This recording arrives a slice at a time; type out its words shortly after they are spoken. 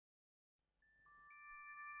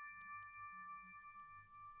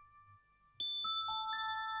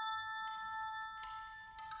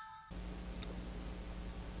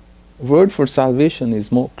Word for salvation is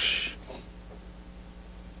moksha.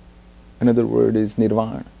 Another word is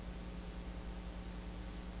nirvana.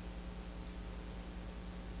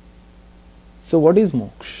 So what is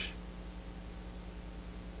moksha?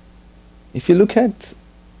 If you look at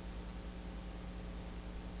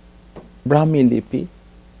Brahmi Lipi,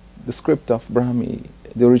 the script of Brahmi,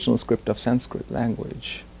 the original script of Sanskrit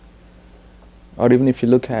language, or even if you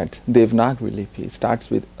look at Devanagari Lipi, it starts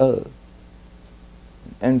with A,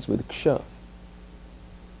 ends with Ksha.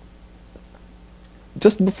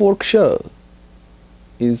 Just before Ksha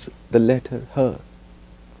is the letter H.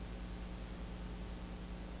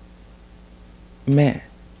 Main,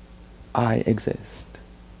 I exist,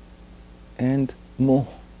 and moh,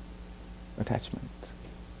 attachment.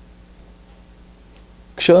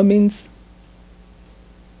 Ksha means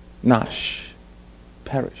nash,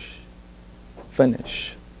 perish,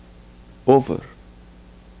 finish, over,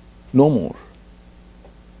 no more.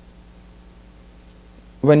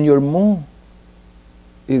 When your moh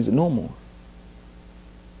is no more,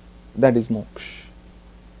 that is moksha.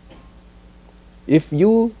 If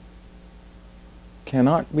you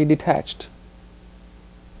cannot be detached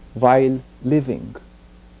while living,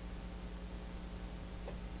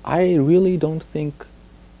 I really don't think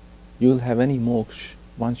you'll have any moksha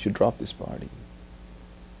once you drop this body.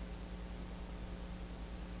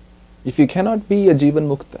 If you cannot be a Jivan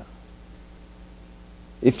Mukta,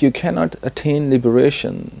 if you cannot attain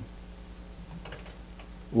liberation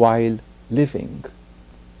while living,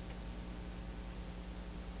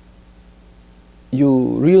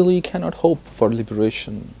 you really cannot hope for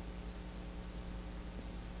liberation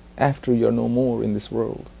after you're no more in this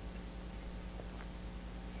world.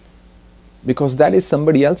 Because that is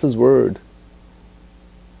somebody else's word,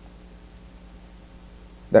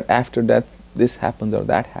 that after death this happens or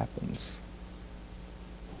that happens.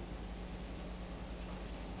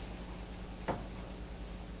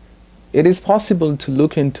 It is possible to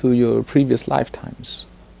look into your previous lifetimes.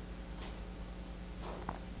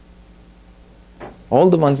 All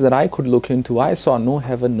the ones that I could look into, I saw no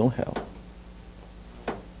heaven, no hell.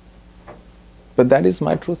 But that is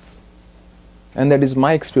my truth, and that is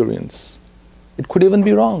my experience. It could even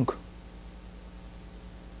be wrong.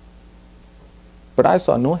 But I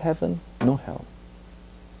saw no heaven, no hell.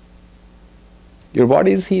 Your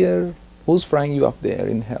body is here, who's frying you up there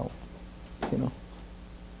in hell? You know.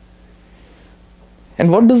 And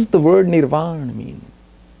what does the word nirvana mean?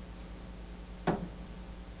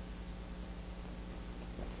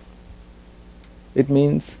 It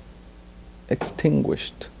means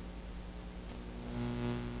extinguished.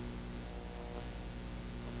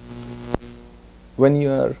 When you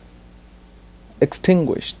are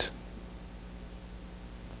extinguished,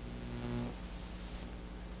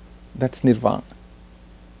 that's nirvana.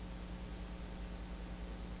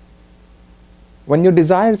 When your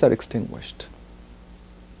desires are extinguished.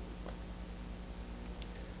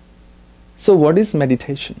 So what is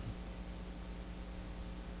meditation?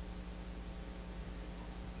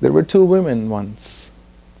 There were two women once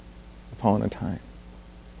upon a time,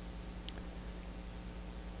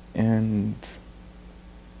 and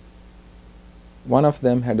one of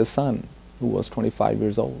them had a son who was 25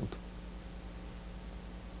 years old.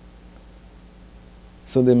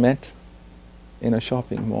 So they met in a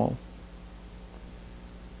shopping mall,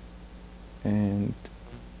 and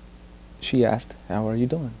she asked, "How are you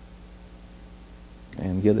doing?"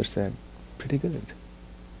 And the other said, "Pretty good."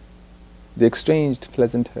 They exchanged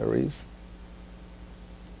pleasantries,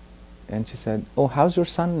 and she said, "Oh, how's your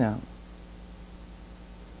son now?"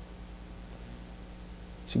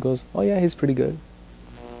 She goes, "Oh yeah, he's pretty good."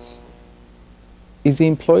 "Is he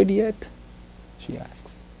employed yet?" she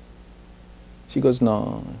asks. She goes,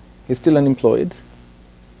 "No, he's still unemployed,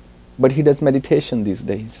 but he does meditation these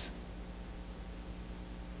days."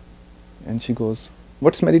 And she goes,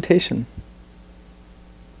 "What's meditation?"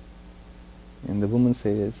 And the woman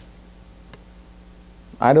says,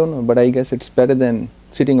 "I don't know, but I guess it's better than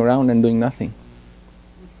sitting around and doing nothing."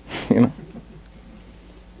 You know?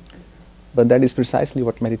 But that is precisely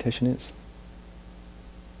what meditation is.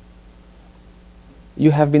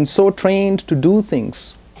 You have been so trained to do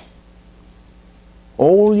things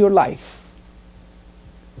all your life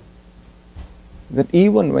that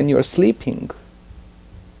even when you're sleeping,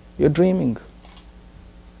 you're dreaming.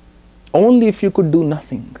 Only if you could do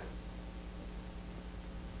nothing.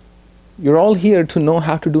 You're all here to know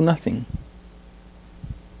how to do nothing.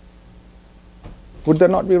 Would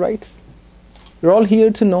that not be right? You're all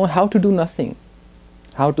here to know how to do nothing,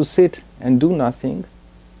 how to sit and do nothing,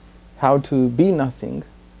 how to be nothing,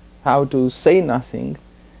 how to say nothing,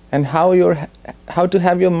 and how to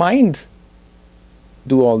have your mind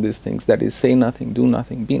do all these things, that is, say nothing, do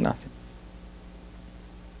nothing, be nothing.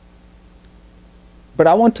 But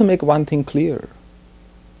I want to make one thing clear.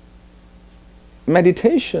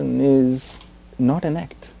 Meditation is not an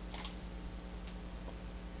act.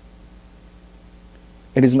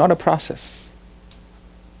 It is not a process.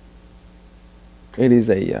 It is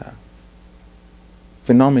a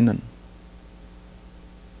phenomenon.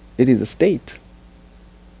 It is a state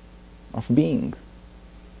of being.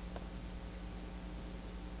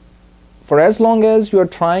 For as long as you are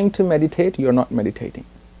trying to meditate, you are not meditating.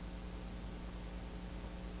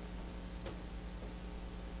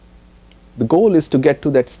 The goal is to get to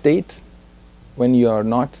that state when you are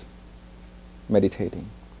not meditating.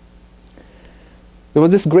 There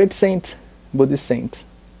was this great saint, Buddhist saint,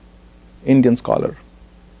 Indian scholar,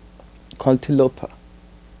 called Tilopa.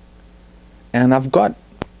 And I've got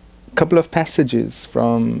a couple of passages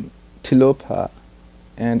from Tilopa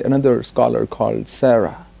and another scholar called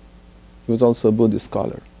Sarah. He was also a Buddhist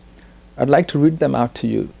scholar. I'd like to read them out to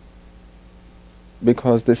you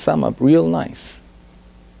because they sum up real nice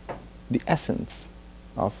the essence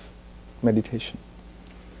of meditation.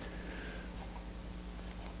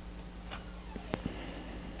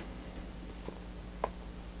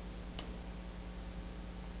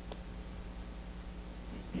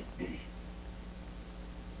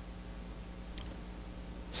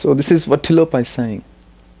 So this is what Tilopa is saying.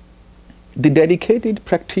 The dedicated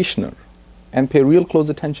practitioner, and pay real close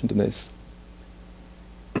attention to this,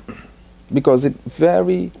 because it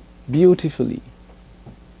very beautifully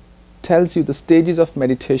tells you the stages of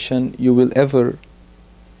meditation you will ever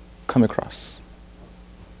come across.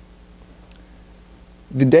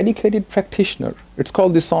 The dedicated practitioner, it's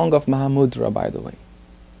called the Song of Mahamudra, by the way,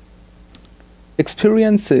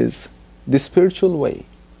 experiences the spiritual way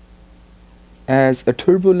as a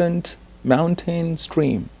turbulent mountain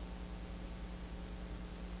stream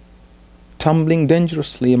tumbling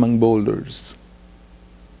dangerously among boulders.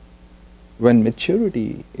 When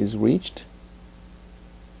maturity is reached,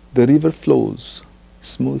 the river flows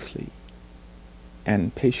smoothly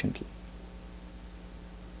and patiently.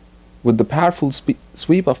 With the powerful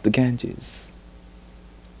sweep of the Ganges,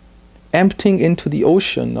 emptying into the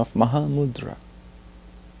ocean of Mahamudra,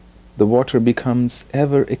 the water becomes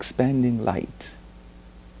ever-expanding light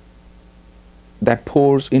that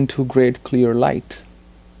pours into great clear light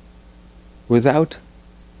without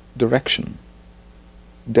direction,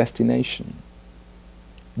 destination,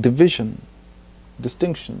 division,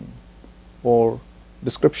 distinction, or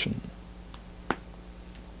description.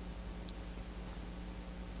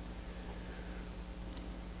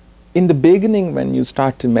 In the beginning, when you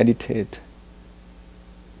start to meditate,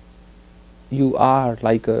 you are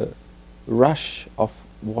like a rush of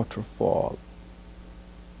waterfall,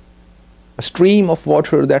 a stream of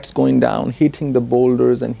water that's going down, hitting the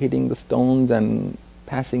boulders and hitting the stones and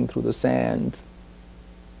passing through the sand.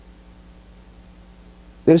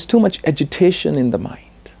 There is too much agitation in the mind.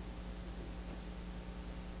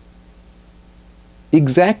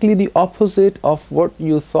 Exactly the opposite of what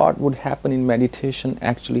you thought would happen in meditation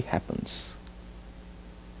actually happens.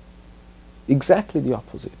 Exactly the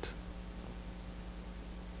opposite.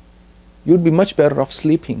 You'd be much better off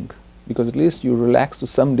sleeping, because at least you relax to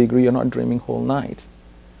some degree, you're not dreaming whole night.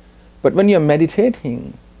 But when you're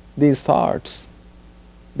meditating, these thoughts,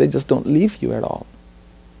 they just don't leave you at all.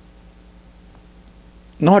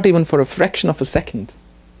 Not even for a fraction of a second.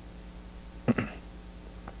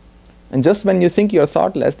 And just when you think you're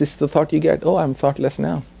thoughtless, this is the thought you get, oh, I'm thoughtless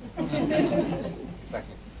now.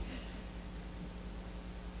 Exactly.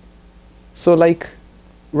 So like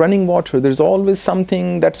running water, there's always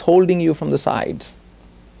something that's holding you from the sides.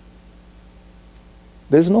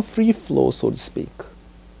 There's no free flow, so to speak.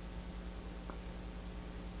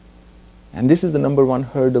 And this is the number one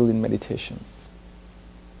hurdle in meditation.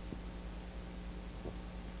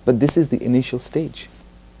 But this is the initial stage.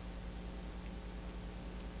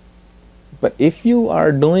 But if you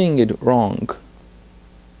are doing it wrong,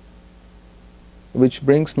 which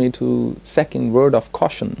brings me to second word of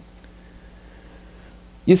caution.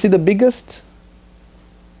 You see, the biggest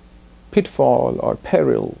pitfall or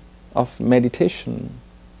peril of meditation,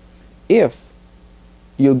 if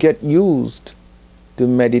you get used to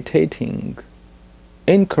meditating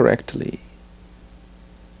incorrectly,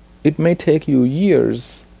 it may take you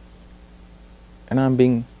years, and I'm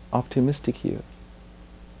being optimistic here,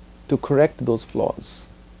 to correct those flaws.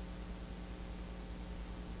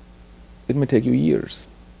 It may take you years.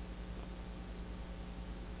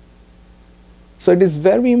 So it is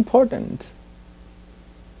very important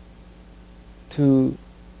to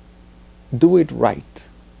do it right.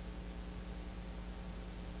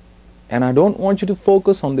 And I don't want you to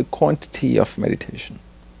focus on the quantity of meditation.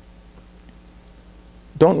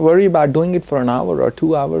 Don't worry about doing it for an hour or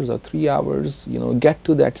 2 hours or 3 hours. Get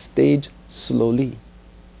to that stage slowly,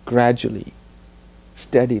 gradually,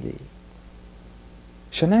 steadily.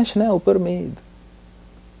 Shanay shanay uparmed.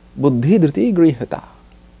 Buddhi dhriti grihata.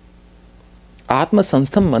 Atma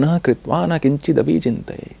sanstham manah kritva na kinchidapi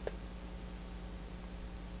chintayet.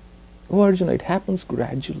 Oh Arjuna, it happens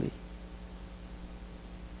gradually.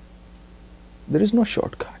 There is no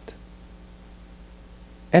shortcut.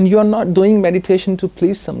 And you are not doing meditation to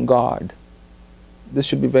please some God. This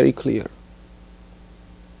should be very clear.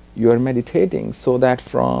 You are meditating so that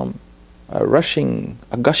from a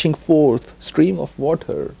gushing forth stream of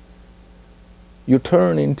water, you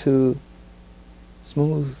turn into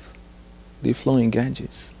smoothly flowing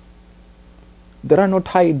Ganges. There are no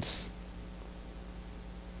tides.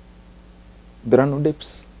 There are no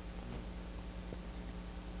dips.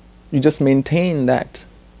 You just maintain that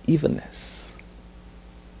evenness.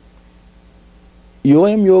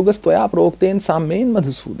 Yoyam yogas tvaya prokten samen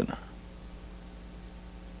madhusudana.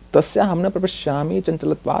 Tasya hamna prapashyami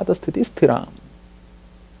chanchalatvat sthiti sthiram.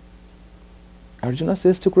 Arjuna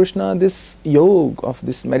says to Krishna, this yoga of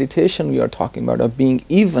this meditation we are talking about, of being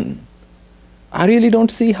even, I really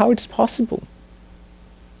don't see how it's possible.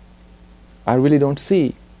 I really don't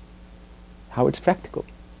see how it's practical.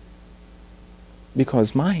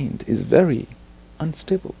 Because mind is very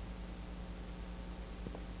unstable.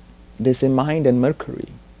 They say mind and Mercury,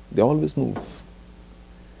 they always move.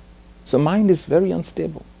 So mind is very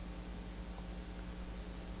unstable.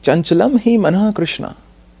 Chanchalam hi manah Krishna,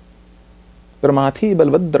 pramathi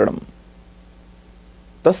balvadranam,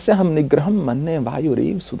 tasyaham nigraham manne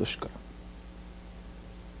vayurev sudushkaram.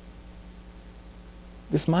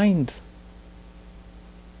 This mind,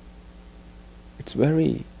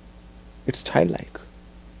 it's childlike.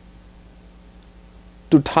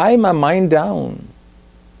 To tie my mind down,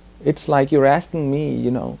 it's like you're asking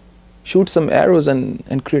me, shoot some arrows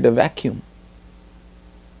and create a vacuum.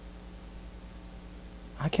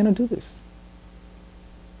 I cannot do this.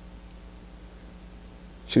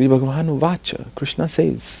 Shri Bhagavan Uvacha, Krishna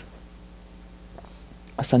says,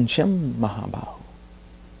 Asansyam Mahabhahu.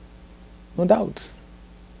 No doubt,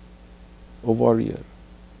 O warrior.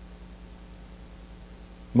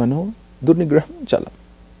 Mano Durnigraham Chalam.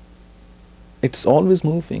 It's always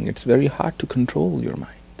moving. It's very hard to control your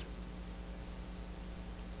mind.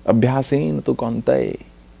 Abhyasen tu kauntaye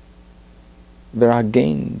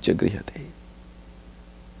viragain jagrihate.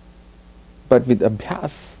 But with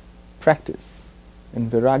abhyas, practice,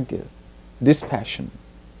 and viragya, dispassion,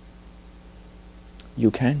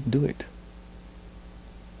 you can do it.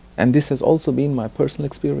 And this has also been my personal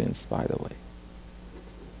experience, by the way.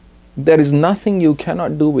 There is nothing you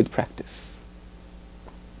cannot do with practice.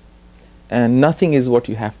 And nothing is what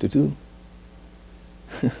you have to do.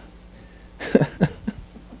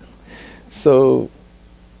 So,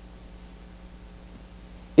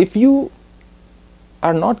 if you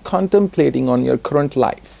are not contemplating on your current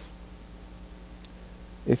life,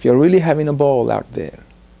 if you're really having a ball out there,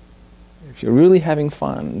 if you're really having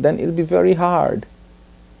fun, then it'll be very hard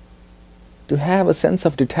to have a sense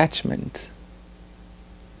of detachment.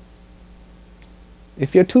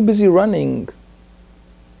 If you're too busy running,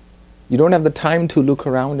 you don't have the time to look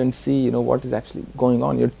around and see, what is actually going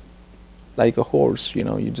on. You're like a horse,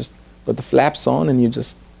 you just put the flaps on and you're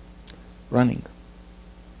just running.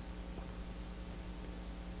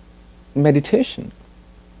 Meditation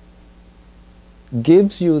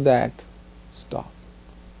gives you that stop.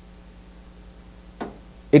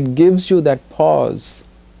 It gives you that pause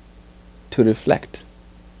to reflect.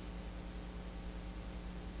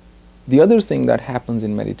 The other thing that happens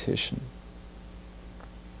in meditation,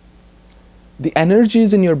 the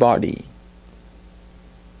energies in your body,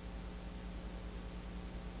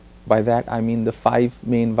 by that I mean the 5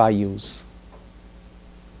 main vayus,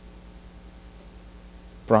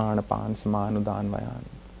 prana, pan, saman, udan, vayan.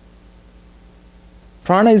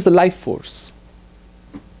 Prana is the life force.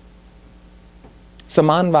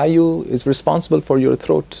 Saman vayu is responsible for your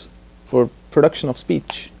throat, for production of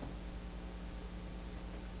speech.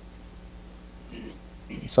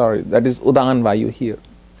 Sorry, that is udan vayu here.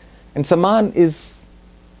 And saman is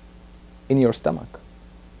in your stomach.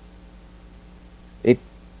 It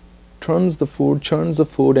churns the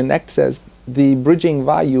food and acts as the bridging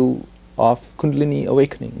vayu of Kundalini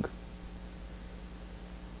awakening.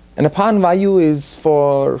 And apan vayu is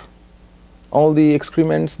for all the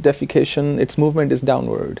excrements, defecation, its movement is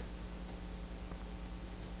downward.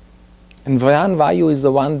 And vayan vayu is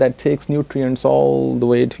the one that takes nutrients all the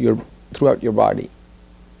way to throughout your body.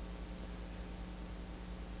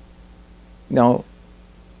 Now,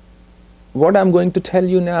 what I'm going to tell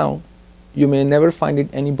you now, you may never find it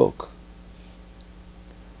in any book.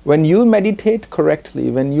 When you meditate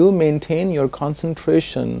correctly, when you maintain your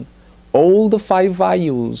concentration, all the 5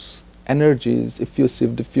 vayus, energies,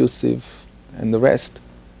 effusive, diffusive, and the rest,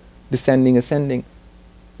 descending, ascending,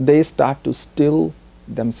 they start to still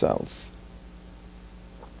themselves.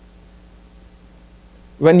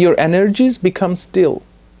 When your energies become still,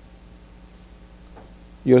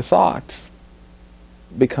 your thoughts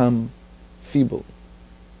become feeble.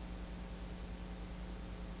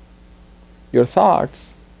 Your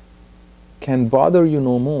thoughts can bother you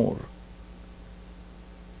no more.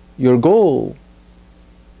 Your goal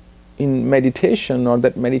in meditation or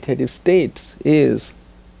that meditative state is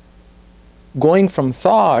going from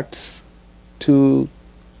thoughts to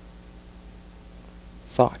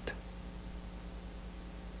thought.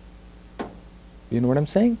 You know what I'm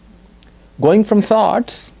saying? Going from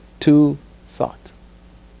thoughts to thought.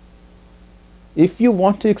 If you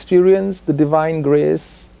want to experience the divine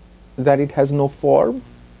grace that it has no form,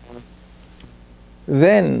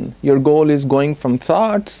 then your goal is going from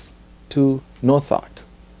thoughts to no thought.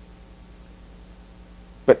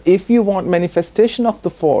 But if you want manifestation of the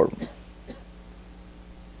form,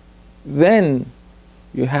 then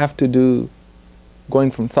you have to do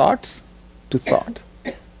going from thoughts to thought.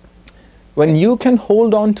 When you can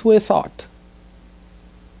hold on to a thought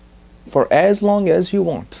for as long as you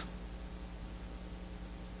want,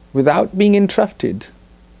 without being interrupted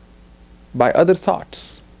by other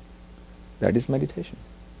thoughts, that is meditation.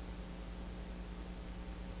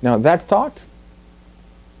 Now that thought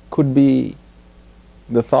could be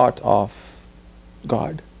the thought of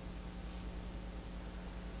God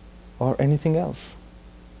or anything else.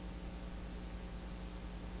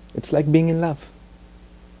 It's like being in love.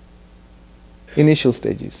 Initial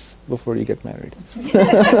stages before you get married.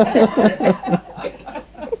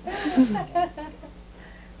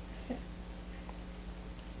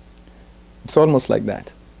 It's almost like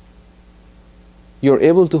that. You're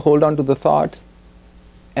able to hold on to the thought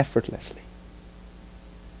effortlessly.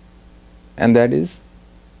 And that is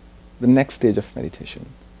the next stage of meditation.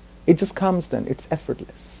 It just comes then, it's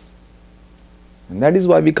effortless. And that is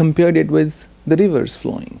why we compared it with the rivers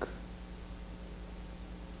flowing.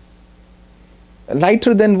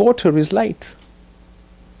 Lighter than water is light.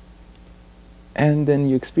 And then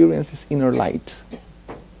you experience this inner light.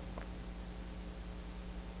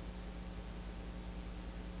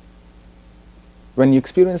 When you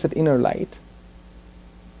experience that inner light,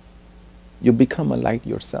 you become a light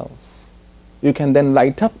yourself. You can then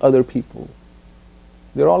light up other people.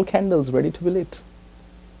 They're all candles ready to be lit.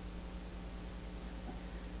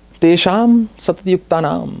 Tesham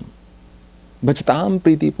satyuktanam bhajatam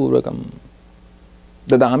priti purvakam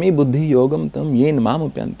dadami buddhi yogam tam yen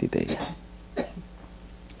mamupyanti te.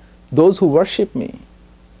 Those who worship me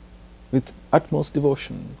with utmost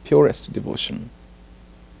devotion, purest devotion,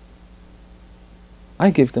 I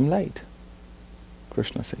give them light,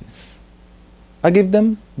 Krishna says. I give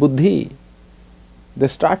them buddhi. They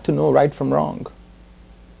start to know right from wrong.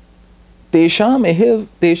 Tesham ev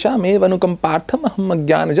anukampartham aham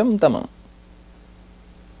jnanajam tama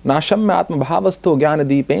nasham atma bhavasto jnana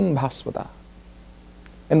deepen bhasvata.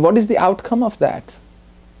 And what is the outcome of that?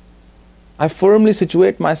 I firmly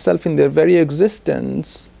situate myself in their very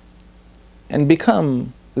existence and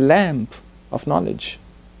become lamp of knowledge.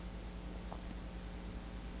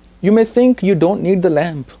 You may think you don't need the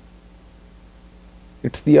lamp.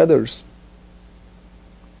 It's the others.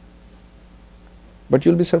 But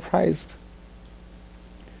you'll be surprised.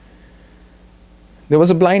 There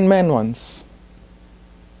was a blind man once,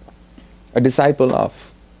 a disciple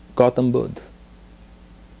of Gautam Buddha.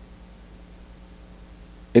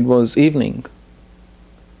 It was evening.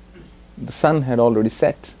 The sun had already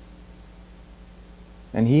set.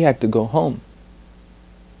 And he had to go home.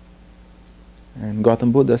 And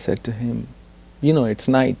Gautam Buddha said to him, you know, it's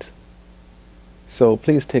night, so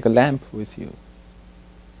please take a lamp with you.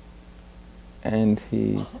 And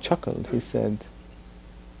he chuckled. He said,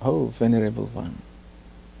 oh, venerable one,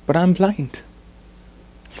 but I'm blind.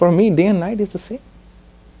 For me, day and night is the same.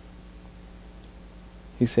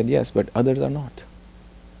 He said, yes, but others are not.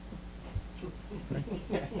 Right?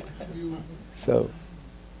 So,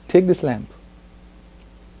 take this lamp.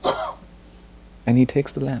 And he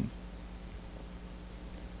takes the lamp.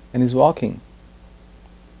 And he's walking.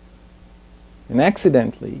 And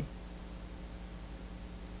accidentally,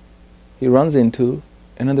 he runs into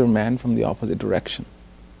another man from the opposite direction.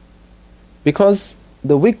 Because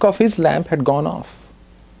the wick of his lamp had gone off.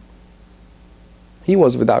 He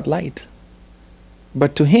was without light.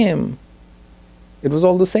 But to him, it was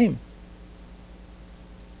all the same.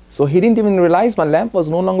 So he didn't even realize my lamp was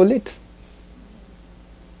no longer lit.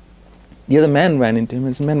 The other man ran into him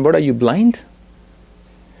and said, "Man, what are you, blind?"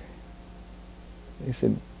 He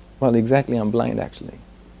said, "Well, exactly, I'm blind actually."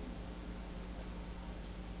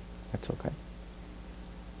 "That's okay."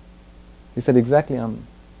 He said, "Exactly, I'm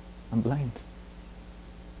blind."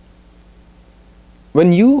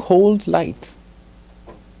 When you hold light,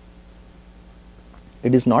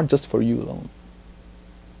 it is not just for you alone.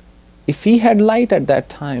 If he had light at that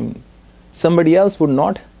time, somebody else would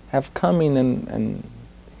not have come in and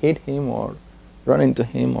hit him or run into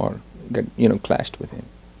him or get, clashed with him.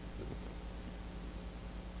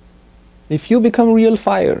 If you become real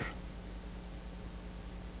fire,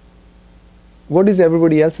 what is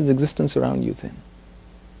everybody else's existence around you then?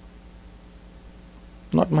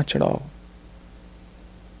 Not much at all.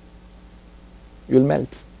 You'll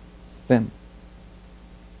melt them.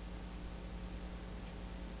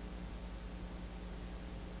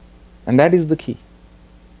 And that is the key.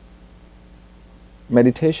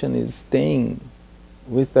 Meditation is staying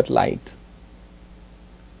with that light,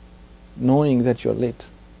 knowing that you're lit.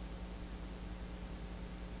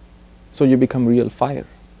 So you become real fire.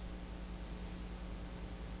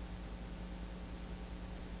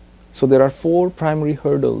 So there are 4 primary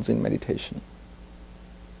hurdles in meditation.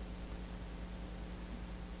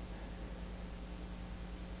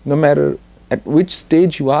 No matter at which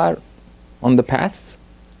stage you are on the path,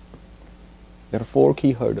 there are 4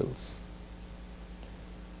 key hurdles.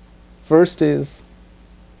 First is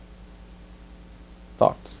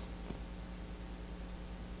thoughts.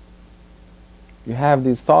 You have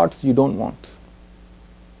these thoughts you don't want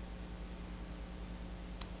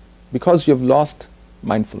because you have lost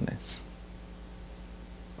mindfulness.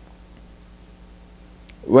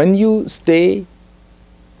 When you stay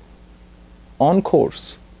on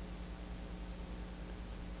course,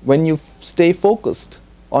 when you stay focused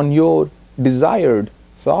on your desired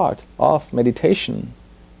thought of meditation,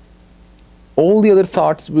 all the other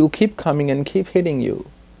thoughts will keep coming and keep hitting you.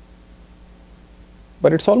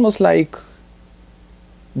 But it's almost like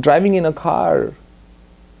driving in a car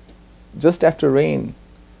just after rain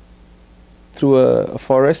through a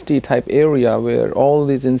foresty type area where all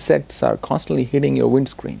these insects are constantly hitting your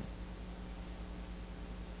windscreen.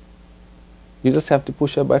 You just have to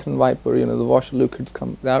push a button, wiper, the washer liquids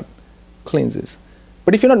comes out, cleanses.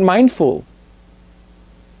 But if you're not mindful,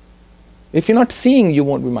 if you're not seeing, you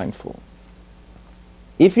won't be mindful.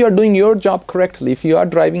 If you are doing your job correctly, if you are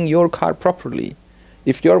driving your car properly,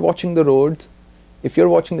 if you're watching the road, if you're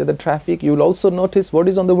watching the traffic, you'll also notice what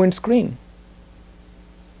is on the windscreen.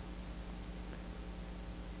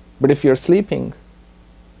 But if you're sleeping,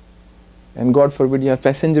 and God forbid you have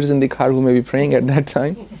passengers in the car who may be praying at that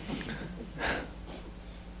time,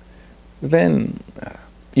 then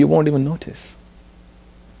you won't even notice.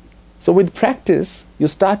 So with practice, you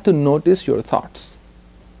start to notice your thoughts.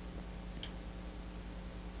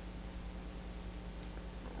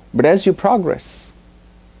 But as you progress,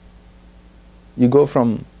 you go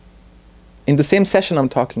from, in the same session I'm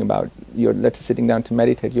talking about, you're, let's say, sitting down to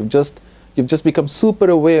meditate, you've just become super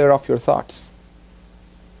aware of your thoughts.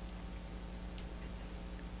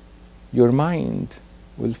 Your mind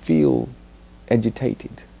will feel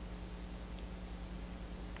agitated.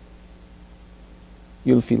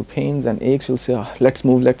 You'll feel pains and aches. You'll say, "Oh, let's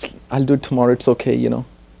move, I'll do it tomorrow, it's okay,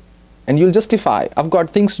 And you'll justify, I've got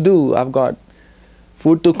things to do, I've got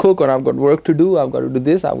food to cook, or I've got work to do, I've got to do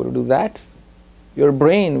this, I've got to do that. Your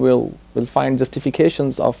brain will find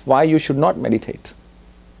justifications of why you should not meditate.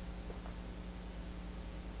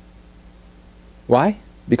 Why?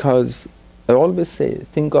 Because I always say,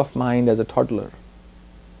 think of mind as a toddler.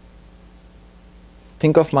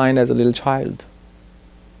 Think of mind as a little child.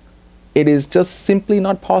 It is just simply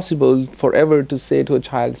not possible forever to say to a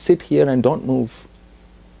child, sit here and don't move.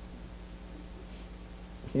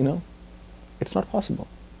 It's not possible.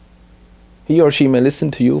 He or she may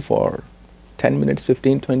listen to you for 10 minutes,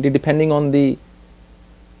 15, 20, depending on the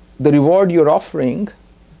reward you're offering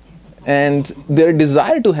and their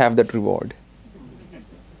desire to have that reward.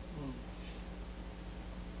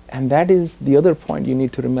 And that is the other point you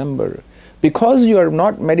need to remember. Because you are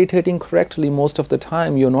not meditating correctly most of the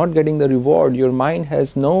time, you're not getting the reward, your mind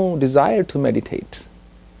has no desire to meditate.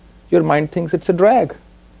 Your mind thinks it's a drag.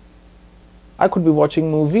 I could be watching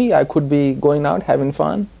a movie, I could be going out having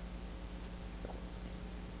fun.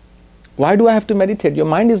 Why do I have to meditate? Your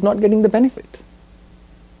mind is not getting the benefit.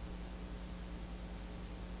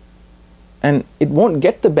 And it won't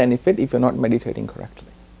get the benefit if you're not meditating correctly.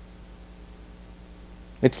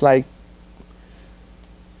 It's like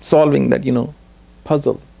solving that,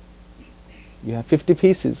 puzzle. You have 50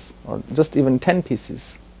 pieces or just even 10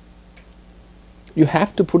 pieces. You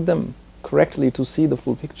have to put them correctly to see the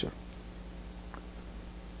full picture.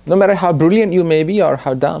 No matter how brilliant you may be or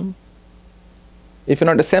how dumb, if you're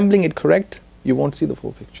not assembling it correct, you won't see the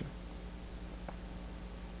full picture.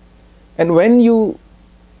 And when you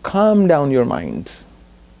calm down your mind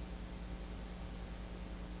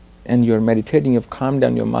and you're meditating, you've calmed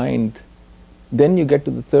down your mind, then you get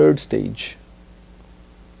to the third stage.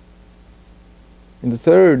 In the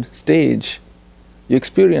third stage, you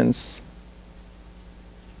experience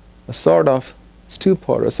a sort of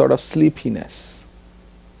stupor, a sort of sleepiness.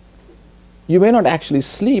 You may not actually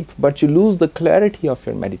sleep, but you lose the clarity of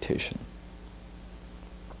your meditation.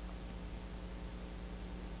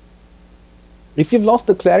 If you've lost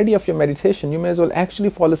the clarity of your meditation, you may as well actually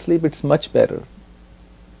fall asleep. It's much better.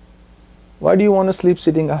 Why do you want to sleep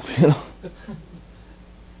sitting up,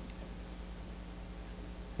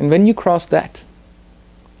 And when you cross that,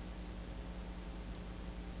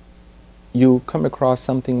 you come across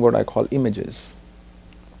something what I call images.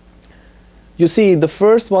 You see, the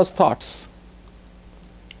first was thoughts.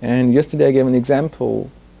 And yesterday I gave an example.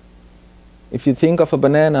 If you think of a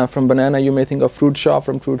banana, from banana you may think of fruit shop,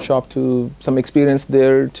 from fruit shop to some experience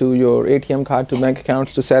there, to your ATM card, to bank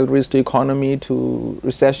accounts, to salaries, to economy, to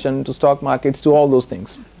recession, to stock markets, to all those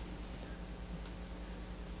things.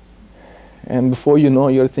 And before you know,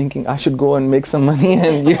 you're thinking, I should go and make some money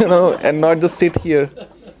and, and not just sit here.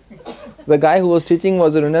 The guy who was teaching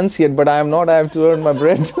was a renunciate, but I am not, I have to earn my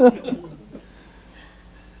bread.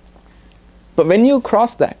 But when you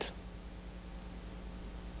cross that,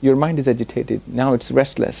 your mind is agitated. Now it's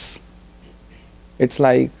restless. It's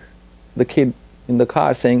like the kid in the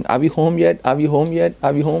car saying, are we home yet? Are we home yet?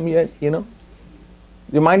 Are we home yet?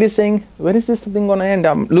 Your mind is saying, when is this thing going to end?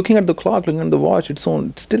 I'm looking at the clock, looking at the watch. It's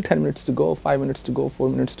still 10 minutes to go, 5 minutes to go, 4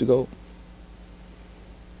 minutes to go.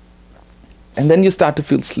 And then you start to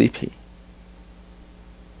feel sleepy.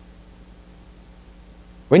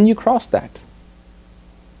 When you cross that,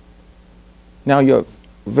 now you're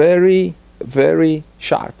very, very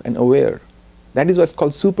sharp and aware. That is what's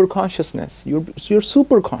called super consciousness. You're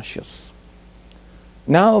super conscious.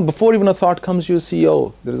 Now, before even a thought comes, you see,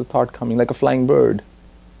 oh, there's a thought coming, like a flying bird.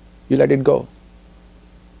 You let it go.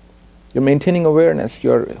 You're maintaining awareness.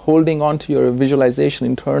 You're holding on to your visualization,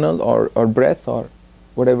 internal or breath or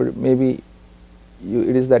whatever maybe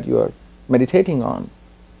it is that you are meditating on.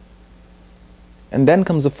 And then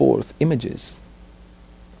comes the fourth, images.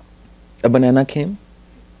 A banana came,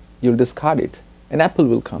 you'll discard it. An apple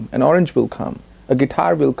will come, an orange will come, a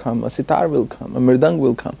guitar will come, a sitar will come, a mirdang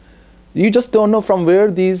will come. You just don't know from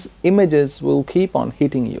where these images will keep on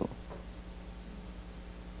hitting you.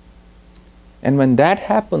 And when that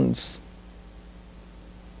happens,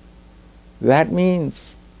 that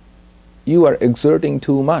means you are exerting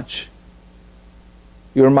too much.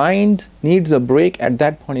 Your mind needs a break at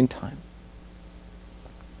that point in time.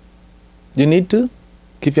 You need to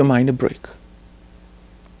give your mind a break.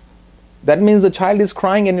 That means the child is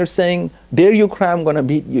crying and you're saying, dare you cry, I'm going to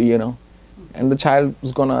beat you, And the child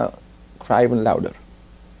is going to cry even louder.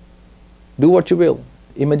 Do what you will.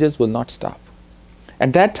 Images will not stop.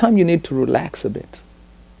 At that time, you need to relax a bit.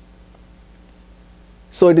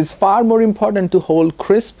 So it is far more important to hold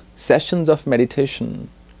crisp sessions of meditation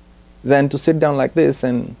than to sit down like this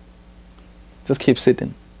and just keep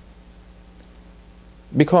sitting.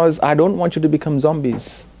 Because I don't want you to become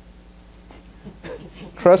zombies.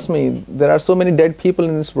 Trust me, there are so many dead people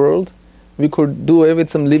in this world. We could do away with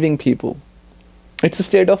some living people. It's a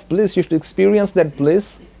state of bliss. You should experience that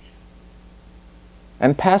bliss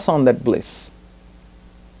and pass on that bliss.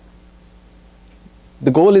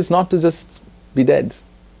 The goal is not to just be dead.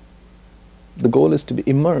 The goal is to be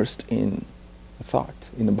immersed in a thought,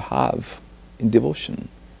 in a bhav, in devotion.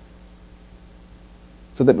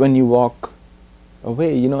 So that when you walk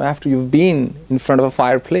away, after you've been in front of a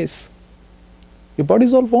fireplace, your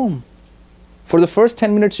body's all warm. For the first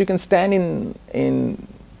 10 minutes you can stand in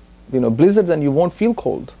blizzards and you won't feel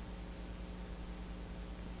cold.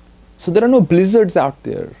 So there are no blizzards out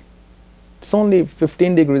there. It's only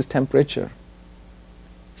 15 degrees temperature.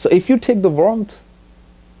 So if you take the warmth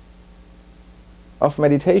of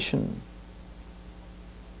meditation,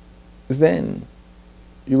 then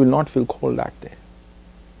you will not feel cold out there.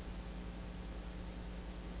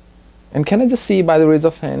 And can I just see by the raise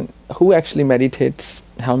of hand, who actually meditates?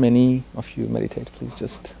 How many of you meditate? Please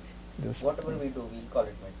just. Whatever we do, we'll call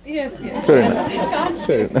it Yes, meditation. yes. Fair enough.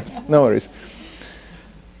 Fair enough. No worries.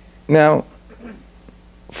 Now,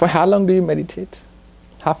 for how long do you meditate?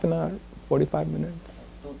 Half an hour? 45 minutes?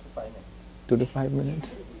 2 to 5 minutes. 2 to 5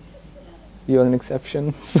 minutes? You're an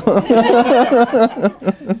exception.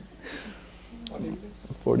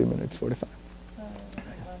 40 minutes, 45.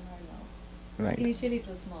 Right. Initially it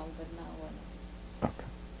was small, but now Okay.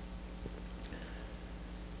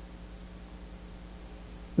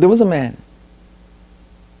 There was a man.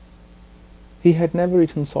 He had never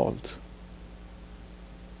eaten salt.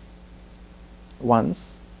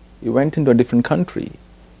 Once, he went into a different country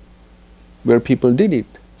where people did eat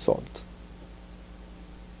salt.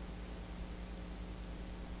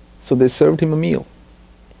 So they served him a meal.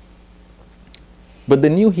 But they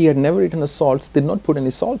knew he had never eaten a salt, so did not put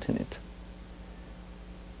any salt in it.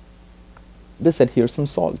 They said, here's some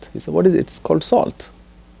salt. He said, what is it? It's called salt.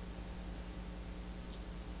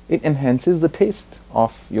 It enhances the taste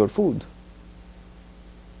of your food.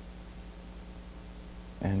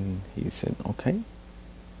 And he said, okay.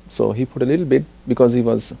 So he put a little bit because he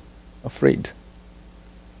was afraid.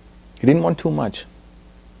 He didn't want too much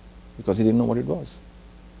because he didn't know what it was.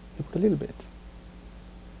 He put a little bit.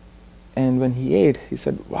 And when he ate, he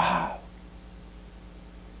said, wow,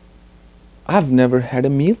 I've never had a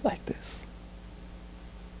meal like this.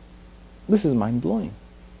 This is mind-blowing.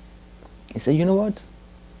 He said, you know what?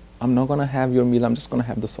 I'm not going to have your meal, I'm just going to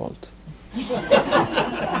have the salt.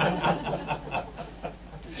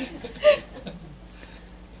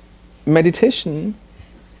 Meditation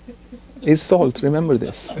is salt, remember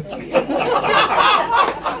this.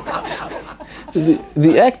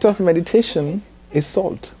 The act of meditation is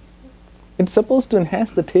salt. It's supposed to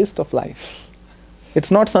enhance the taste of life. It's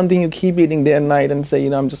not something you keep eating day and night and say,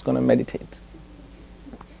 I'm just going to meditate.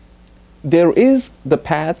 There is the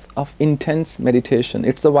path of intense meditation.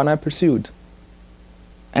 It's the one I pursued.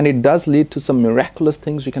 And it does lead to some miraculous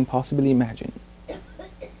things you can possibly imagine.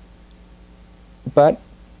 But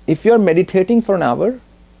if you're meditating for an hour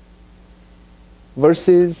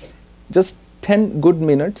versus just 10 good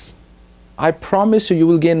minutes, I promise you, you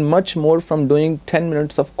will gain much more from doing 10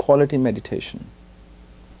 minutes of quality meditation.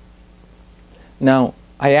 Now,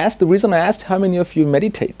 the reason I asked how many of you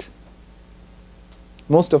meditate,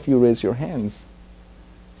 most of you raise your hands.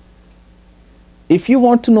 If you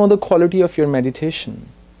want to know the quality of your meditation,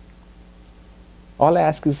 all I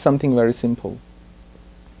ask is something very simple.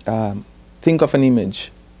 Think of an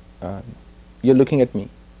image. You're looking at me.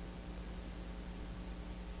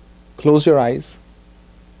 Close your eyes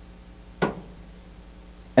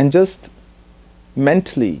and just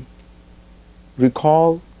mentally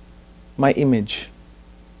recall my image.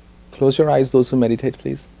 Close your eyes, those who meditate,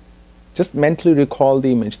 please. Just mentally recall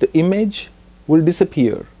the image. The image will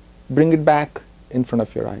disappear. Bring it back in front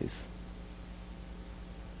of your eyes.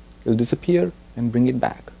 It will disappear and bring it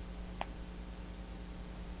back.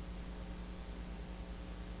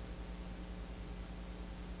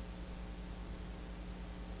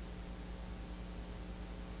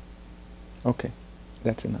 Okay,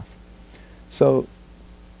 that's enough. So,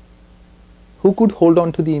 who could hold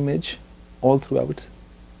on to the image all throughout?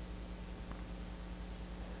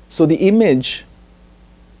 So the image,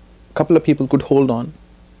 a couple of people could hold on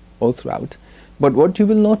all throughout. But what you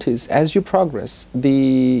will notice as you progress,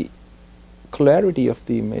 the clarity of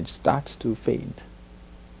the image starts to fade.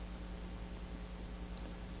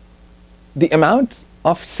 The amount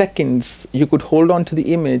of seconds you could hold on to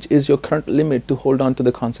the image is your current limit to hold on to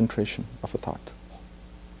the concentration of a thought.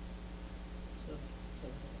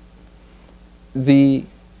 The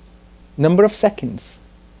number of seconds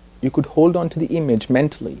you could hold on to the image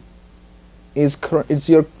mentally is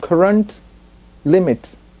your current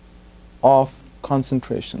limit of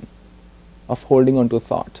concentration, of holding on to a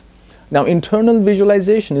thought. Now, internal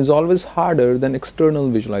visualization is always harder than external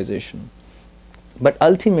visualization. But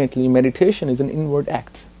ultimately, meditation is an inward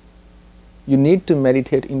act. You need to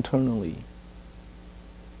meditate internally.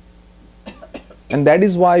 And that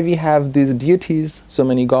is why we have these deities, so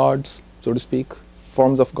many gods, so to speak,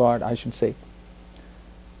 forms of God, I should say,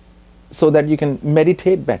 so that you can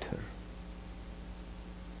meditate better.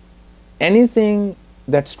 Anything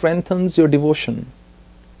that strengthens your devotion,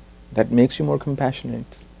 that makes you more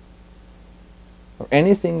compassionate, or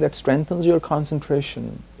anything that strengthens your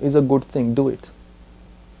concentration is a good thing, do it.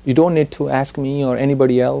 You don't need to ask me or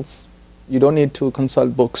anybody else. You don't need to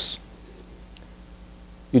consult books.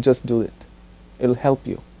 You just do it. It'll help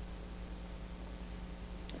you.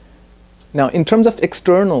 Now, in terms of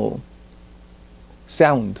external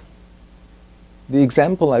sound, the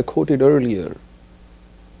example I quoted earlier,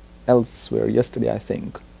 elsewhere, yesterday I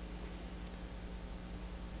think,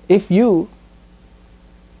 if you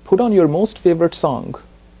put on your most favorite song,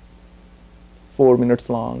 4 minutes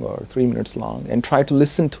long or 3 minutes long, and try to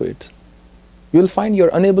listen to it, you'll find you're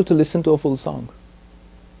unable to listen to a full song.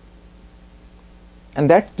 And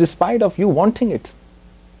that's despite of you wanting it.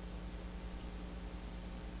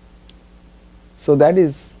 So that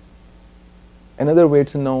is another way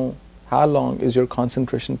to know How long is your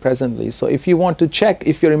concentration presently? So if you want to check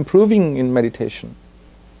if you're improving in meditation,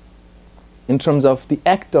 in terms of the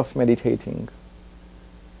act of meditating,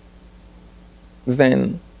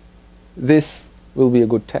 then this will be a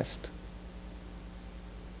good test.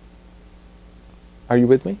 Are you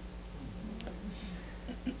with me?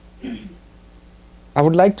 I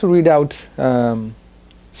would like to read out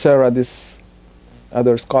Sarah, this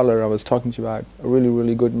other scholar I was talking to you about, a really,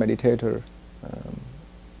 really good meditator.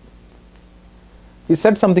 He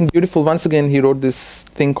said something beautiful. Once again, he wrote this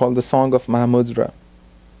thing called the Song of Mahamudra.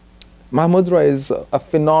 Mahamudra is a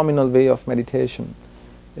phenomenal way of meditation.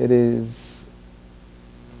 It is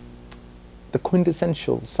the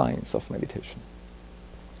quintessential science of meditation.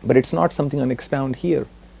 But it's not something I expound here.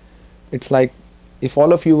 It's like if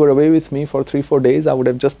all of you were away with me for 3-4 days, I would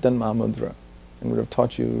have just done Mahamudra and would have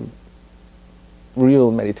taught you real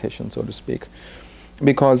meditation, so to speak.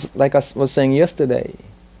 Because like I was saying yesterday,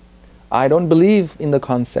 I don't believe in the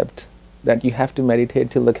concept that you have to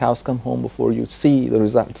meditate till the cows come home before you see the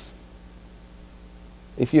results.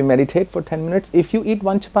 If you meditate for 10 minutes, if you eat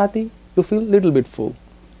 1 chapati, you feel a little bit full.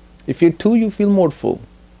 If you eat 2, you feel more full.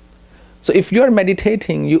 So if you are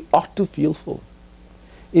meditating, you ought to feel full.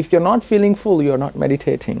 If you're not feeling full, you're not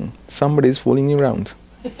meditating. Somebody is fooling you around.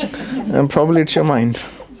 And probably it's your mind.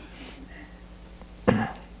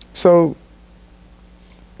 So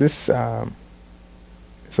this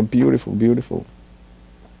is a beautiful, beautiful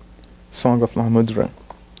Song of Mahamudra.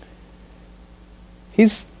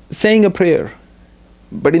 He's saying a prayer,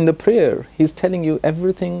 but in the prayer, he's telling you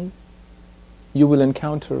everything you will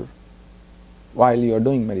encounter while you're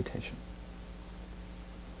doing meditation.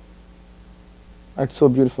 It's so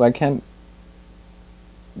beautiful. I can't,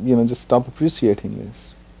 just stop appreciating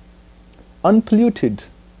this. Unpolluted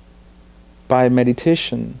by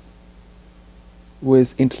meditation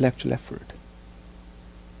with intellectual effort.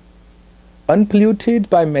 Unpolluted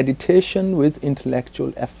by meditation with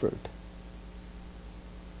intellectual effort.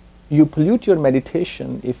 You pollute your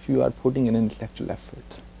meditation if you are putting in intellectual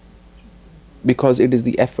effort, because it is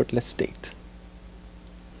the effortless state.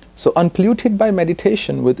 So unpolluted by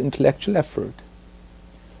meditation with intellectual effort,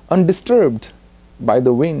 undisturbed by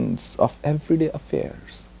the winds of everyday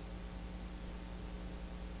affairs.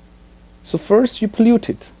 So first you pollute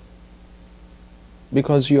it,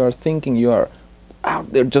 because you are thinking you are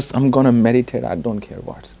out there, just I'm gonna meditate, I don't care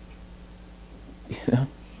what.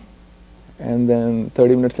 And then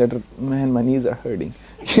 30 minutes later, man, my knees are hurting.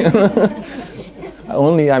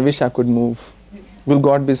 Only I wish I could move. Will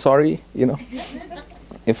God be sorry,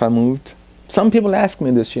 if I moved? Some people ask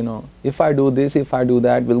me this, if I do this, if I do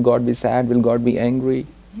that, will God be sad? Will God be angry?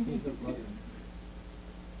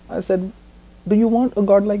 I said, do you want a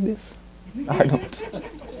God like this? I don't.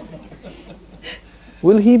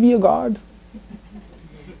 Will He be a God?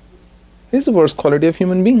 He's the worst quality of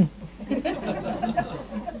human being.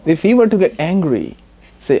 If He were to get angry,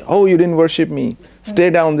 say, oh, you didn't worship me, stay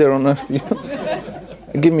down there on earth.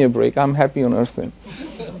 Give me a break, I'm happy on earth then.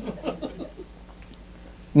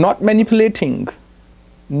 Not manipulating,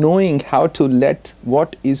 knowing how to let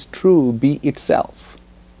what is true be itself.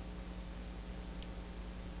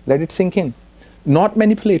 Let it sink in. Not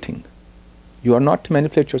manipulating. You are not to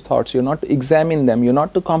manipulate your thoughts, you're not to examine them, you're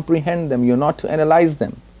not to comprehend them, you're not to analyze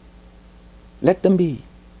them. Let them be.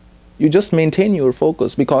 You just maintain your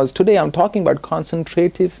focus, because today I'm talking about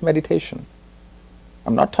concentrative meditation.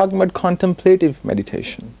 I'm not talking about contemplative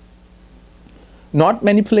meditation. Not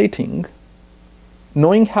manipulating,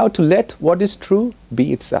 knowing how to let what is true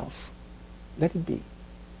be itself. Let it be.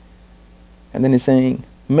 And then he's saying,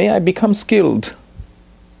 may I become skilled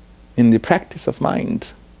in the practice of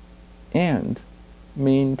mind and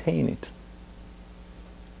maintain it.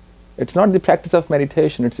 It's not the practice of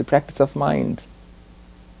meditation, it's the practice of mind.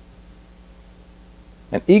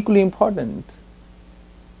 And equally important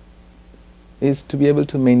is to be able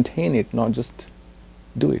to maintain it, not just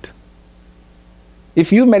do it.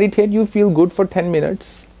 If you meditate, you feel good for 10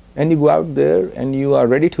 minutes, and you go out there and you are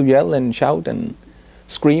ready to yell and shout and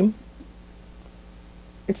scream,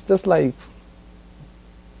 it's just like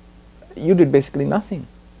you did basically nothing.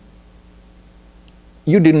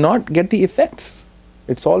 You did not get the effects.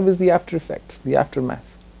 It's always the after effects, the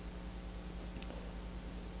aftermath.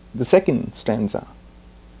 The second stanza.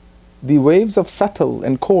 The waves of subtle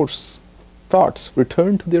and coarse thoughts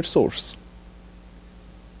return to their source.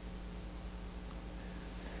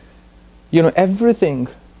 Everything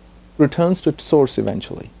returns to its source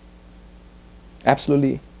eventually.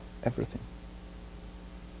 Absolutely everything.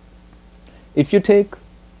 If you take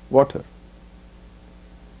water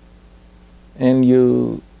and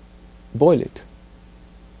you boil it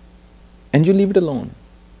and you leave it alone,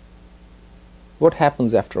 what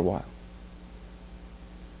happens after a while?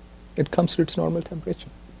 It comes to its normal temperature,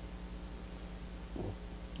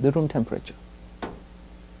 the room temperature.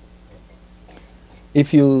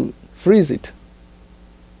 If you freeze it,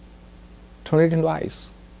 turn it into ice,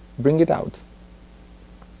 bring it out,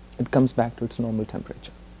 it comes back to its normal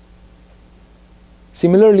temperature.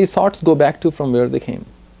 Similarly, thoughts go back to from where they came.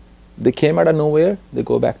 They came out of nowhere, they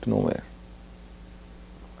go back to nowhere.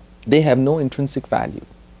 They have no intrinsic value.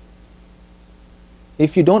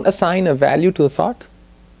 If you don't assign a value to a thought,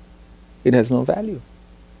 it has no value.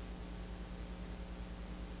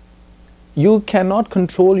 You cannot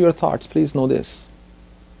control your thoughts, please know this.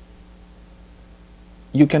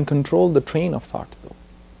 You can control the train of thoughts though.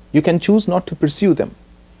 You can choose not to pursue them.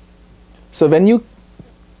 So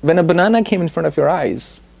when a banana came in front of your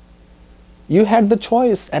eyes, you had the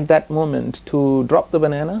choice at that moment to drop the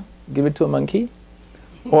banana, give it to a monkey,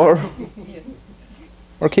 or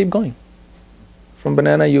keep going. From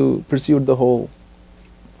banana you pursued the whole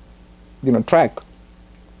track.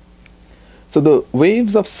 So the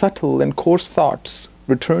waves of subtle and coarse thoughts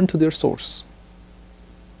return to their source.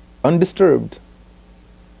 Undisturbed,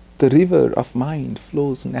 the river of mind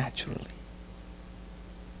flows naturally.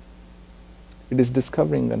 It is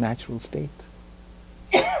discovering a natural state.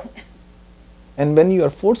 And when you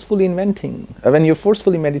are forcefully when you're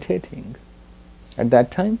forcefully meditating, at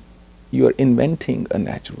that time, you are inventing a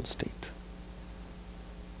natural state.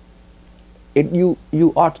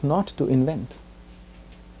 You ought not to invent.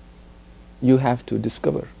 You have to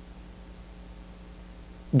discover.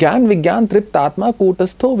 Gyan vigyan triptatma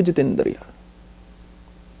kutastho vijitindriya.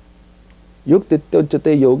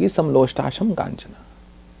 Yuktityojjate yogi samloshtasham kanchana.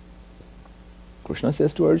 Krishna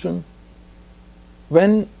says to Arjuna,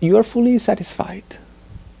 when you are fully satisfied,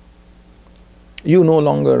 you no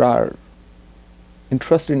longer are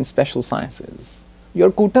interested in special sciences. You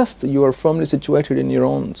are kutastha, you are firmly situated in your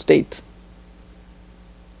own state.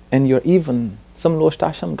 And you are even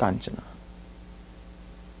samloshtasham kanchana.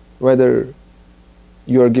 Whether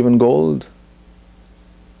you are given gold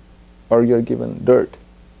or you are given dirt,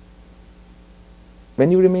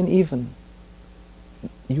 when you remain even,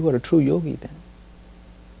 you are a true yogi then.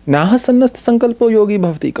 Nahasannast sankalpo yogi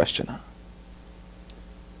bhavati kaschana.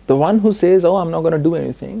 The one who says, oh, I'm not going to do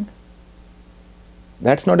anything,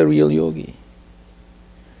 that's not a real yogi.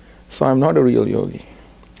 So I'm not a real yogi.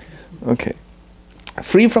 Okay.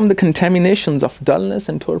 Free from the contaminations of dullness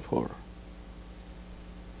and torpor,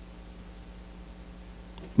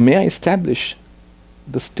 may I establish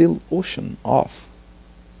the still ocean of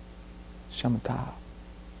shamatha.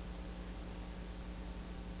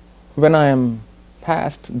 When I am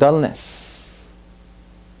past dullness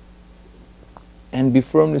and be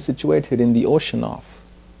firmly situated in the ocean of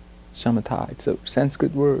shamatha, it's a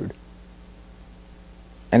Sanskrit word,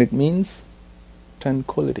 and it means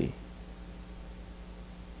tranquility.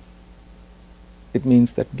 It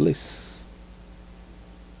means that bliss.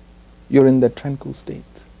 You're in that tranquil state,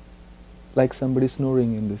 like somebody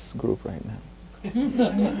snoring in this group right now.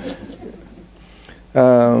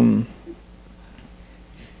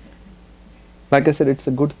 Like I said, it's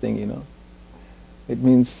a good thing, It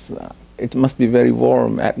means it must be very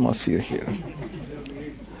warm atmosphere here.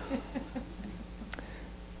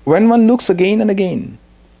 When one looks again and again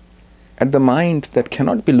at the mind that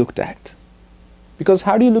cannot be looked at, because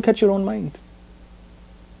how do you look at your own mind?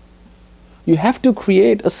 You have to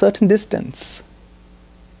create a certain distance.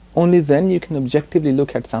 Only then you can objectively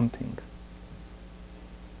look at something.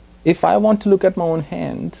 If I want to look at my own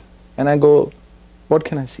hand and I go, what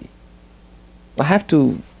can I see? I have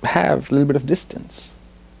to have a little bit of distance.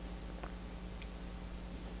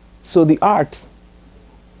 So the art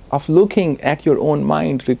of looking at your own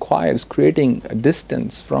mind requires creating a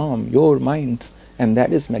distance from your mind, and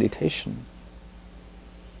that is meditation.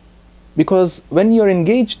 Because when you are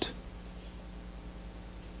engaged,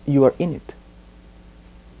 you are in it.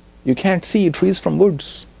 You can't see trees from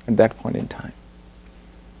woods at that point in time.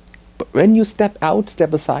 But when you step out,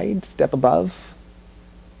 step aside, step above,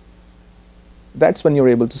 that's when you're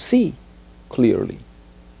able to see clearly.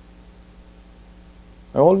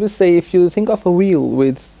 I always say, if you think of a wheel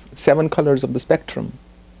with 7 colors of the spectrum,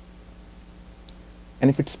 and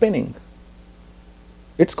if it's spinning,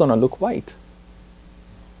 it's going to look white.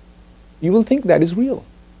 You will think that is real.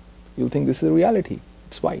 You'll think this is a reality.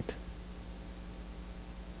 It's white.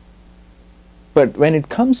 But when it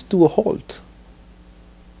comes to a halt,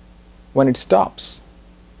 when it stops,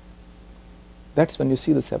 that's when you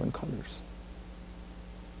see the 7 colors.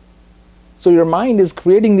 So your mind is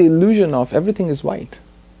creating the illusion of everything is white.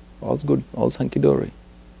 All's good, all's hunky-dory.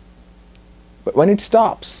 But when it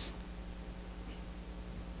stops,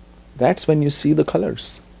 That's when you see the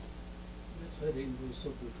colors. That's why rainbow is so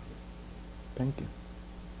beautiful. Thank you.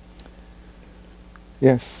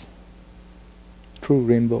 Yes. True,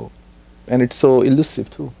 rainbow. And it's so elusive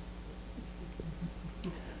too.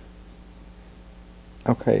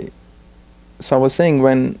 Okay. So I was saying,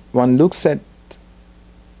 when one looks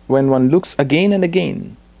again and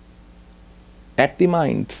again at the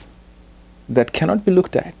mind that cannot be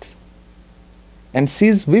looked at and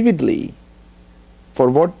sees vividly for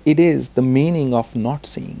what it is, the meaning of not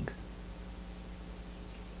seeing.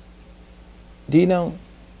 Do you know,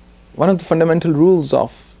 one of the fundamental rules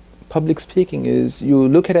of public speaking is you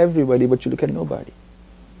look at everybody but you look at nobody.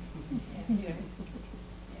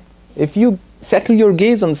 If you settle your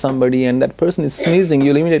gaze on somebody and that person is sneezing,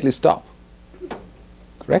 you'll immediately stop.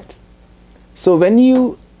 Correct? So when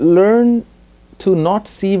you learn to not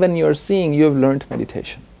see when you're seeing, you have learned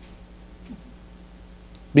meditation.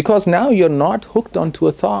 Because now you're not hooked onto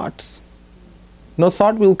a thought. No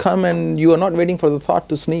thought will come and you are not waiting for the thought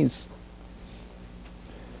to sneeze.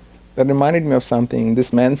 That reminded me of something.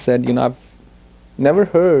 This man said, I've never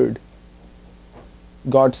heard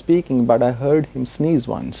God speaking, but I heard him sneeze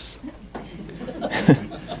once.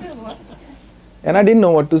 And I didn't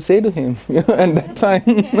know what to say to him at that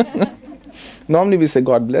time. Normally we say,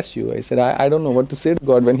 God bless you. I said, I don't know what to say to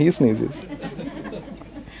God when he sneezes.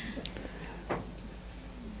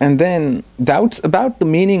 And then doubts about the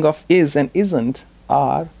meaning of is and isn't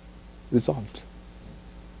are resolved.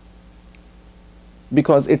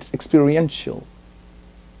 Because it's experiential.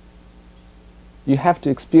 You have to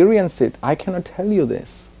experience it. I cannot tell you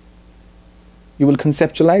this. You will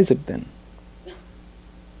conceptualize it then.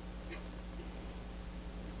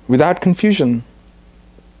 Without confusion,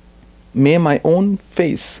 may my own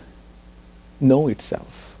face know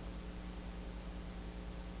itself.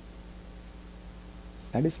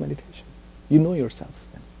 That is meditation. You know yourself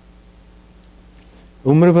then.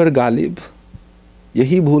 उम्र भर गालिब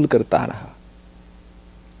यही भूल करता रहा.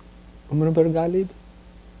 उम्र भर गालिब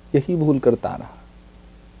यही भूल करता रहा.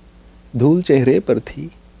 धूल चेहरे पर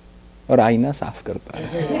थी और आईना साफ करता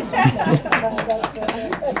रहा.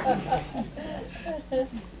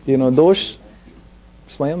 दोष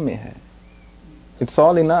स्वयं में है. It's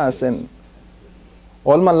all in us, and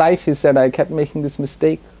all my life, he said, I kept making this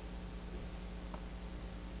mistake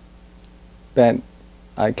that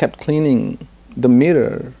I kept cleaning the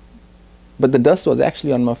mirror, but the dust was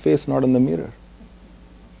actually on my face, not on the mirror.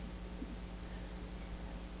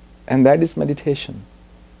 And that is meditation.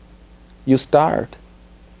 You start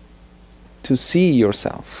to see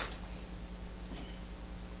yourself.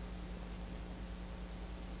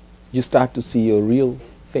 You start to see your real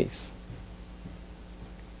face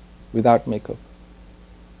without makeup,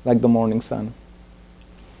 like the morning sun.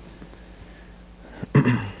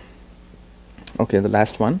 Okay, the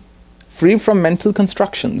last one. Free from mental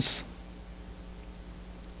constructions.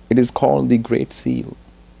 It is called the Great Seal.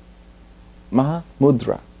 Maha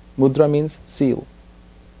Mudra. Mudra means seal.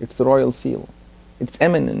 It's the royal seal. It's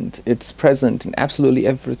eminent, it's present in absolutely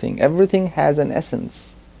everything. Everything has an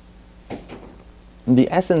essence. And the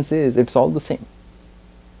essence is, it's all the same.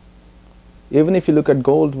 Even if you look at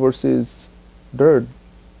gold versus dirt,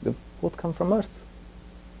 they both come from earth.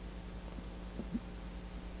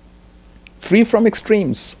 Free from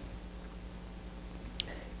extremes.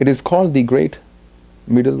 It is called the Great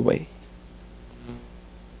Middle Way.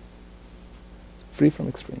 Free from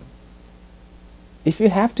extreme. If you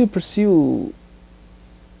have to pursue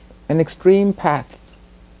an extreme path,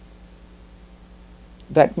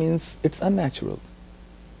 that means it's unnatural.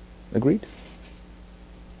 Agreed?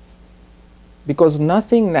 Because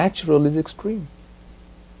nothing natural is extreme.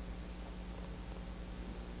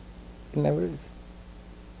 It never is.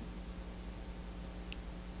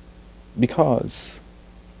 Because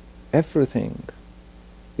everything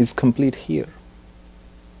is complete here.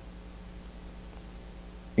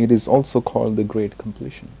 It is also called the great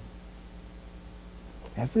completion.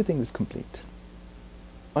 Everything is complete.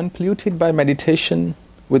 Unpolluted by meditation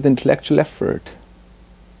with intellectual effort,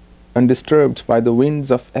 undisturbed by the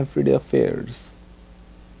winds of everyday affairs,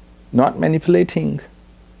 not manipulating,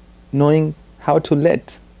 knowing how to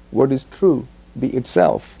let what is true be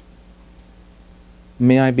itself.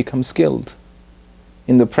 May I become skilled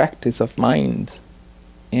in the practice of mind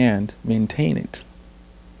and maintain it.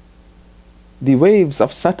 The waves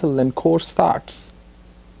of subtle and coarse thoughts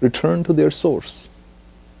return to their source.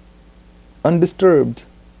 Undisturbed,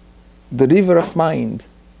 the river of mind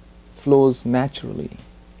flows naturally,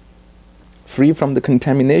 free from the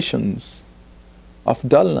contaminations of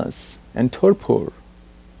dullness and torpor.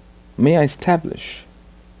 May I establish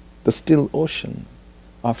the still ocean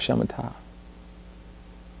of shamatha.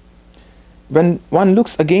 When one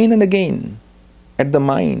looks again and again at the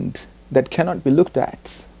mind that cannot be looked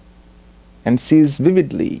at and sees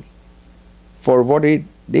vividly for what it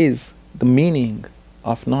is, the meaning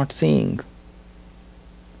of not seeing,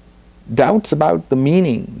 doubts about the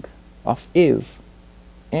meaning of is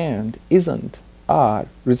and isn't are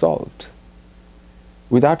resolved.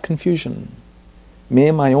 Without confusion,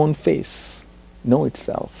 may my own face know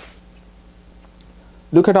itself.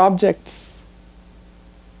 Look at objects,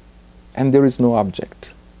 and there is no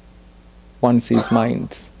object. One sees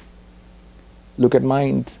mind. Look at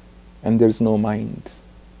mind, and there is no mind.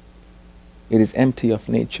 It is empty of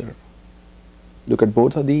nature. Look at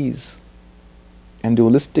both of these, and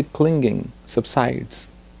dualistic clinging subsides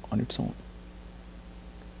on its own.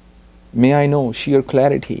 May I know sheer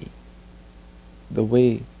clarity the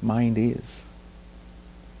way mind is.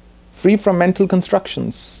 Free from mental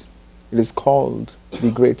constructions, it is called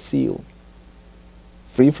the Great Seal.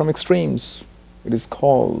 Free from extremes, it is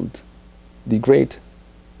called the Great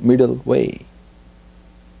Middle Way.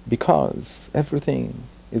 Because everything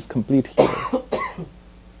is complete here,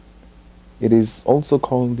 it is also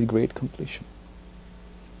called the Great Completion.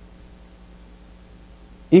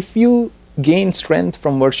 If you gain strength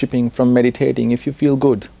from worshipping, from meditating, if you feel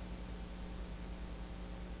good,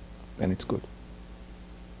 then it's good.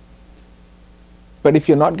 But if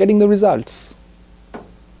you're not getting the results,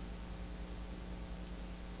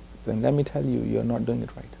 then let me tell you, you're not doing it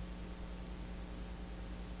right.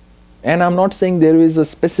 And I'm not saying there is a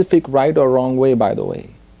specific right or wrong way, by the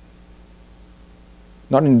way.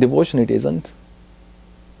 Not in devotion, it isn't.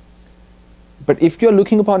 But if you're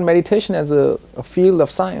looking upon meditation as a field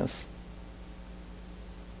of science,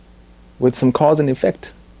 with some cause and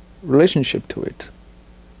effect relationship to it,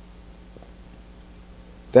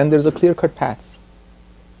 then there's a clear-cut path.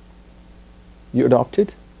 You adopt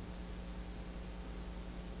it,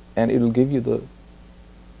 and it will give you the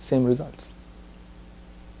same results.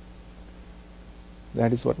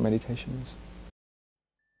 That is what meditation is.